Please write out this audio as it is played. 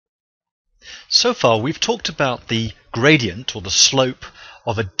So far we've talked about the gradient or the slope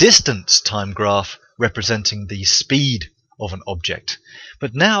of a distance time graph representing the speed of an object.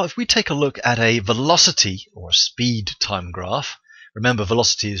 But now if we take a look at a velocity or speed time graph, remember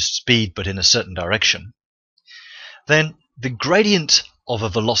velocity is speed but in a certain direction, then the gradient of a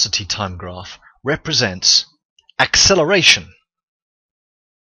velocity time graph represents acceleration.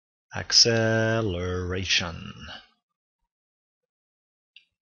 Acceleration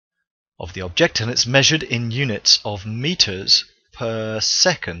of the object, and it's measured in units of meters per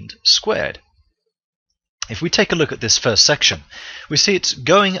second squared. If we take a look at this first section, we see it's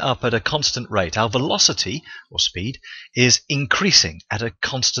going up at a constant rate. Our velocity, or speed, is increasing at a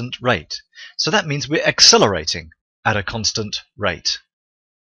constant rate. So that means we're accelerating at a constant rate.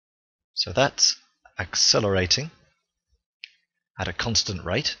 So that's accelerating at a constant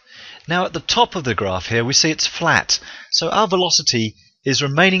rate. Now at the top of the graph here, we see it's flat. So our velocity is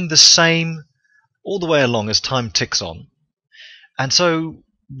remaining the same all the way along as time ticks on. And so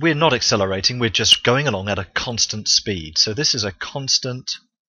we're not accelerating, we're just going along at a constant speed. So this is a constant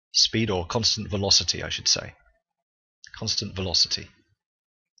speed, or constant velocity I should say. Constant velocity.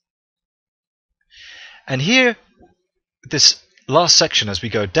 And here, this last section as we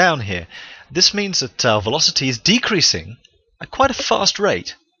go down here, this means that our velocity is decreasing at quite a fast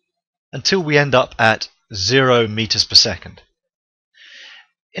rate until we end up at 0 meters per second.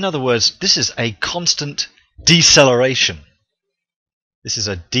 In other words, this is a constant deceleration. This is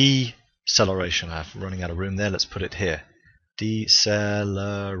a deceleration. I'm running out of room there. Let's put it here.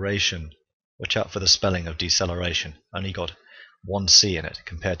 Deceleration. Watch out for the spelling of deceleration. Only got one C in it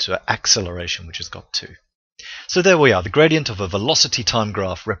compared to acceleration, which has got two. So there we are. The gradient of a velocity time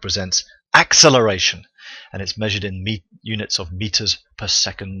graph represents acceleration, and it's measured in units of meters per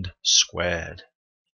second squared.